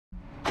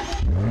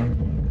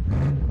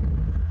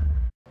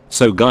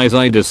So guys,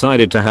 I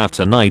decided to have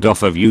tonight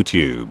off of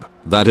YouTube.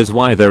 That is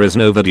why there is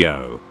no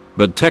video.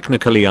 But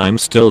technically I'm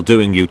still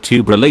doing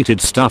YouTube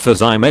related stuff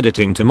as I'm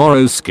editing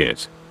tomorrow's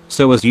skit.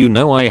 So as you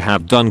know, I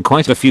have done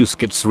quite a few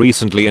skits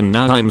recently and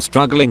now I'm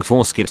struggling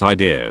for skit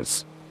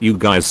ideas. You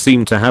guys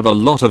seem to have a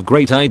lot of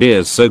great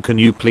ideas, so can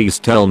you please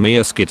tell me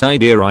a skit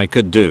idea I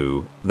could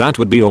do? That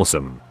would be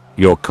awesome.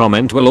 Your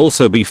comment will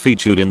also be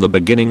featured in the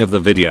beginning of the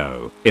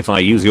video if I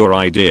use your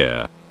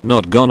idea.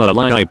 Not gonna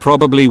lie, I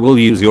probably will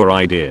use your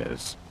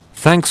ideas.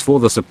 Thanks for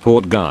the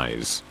support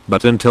guys,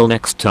 but until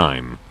next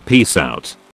time, peace out.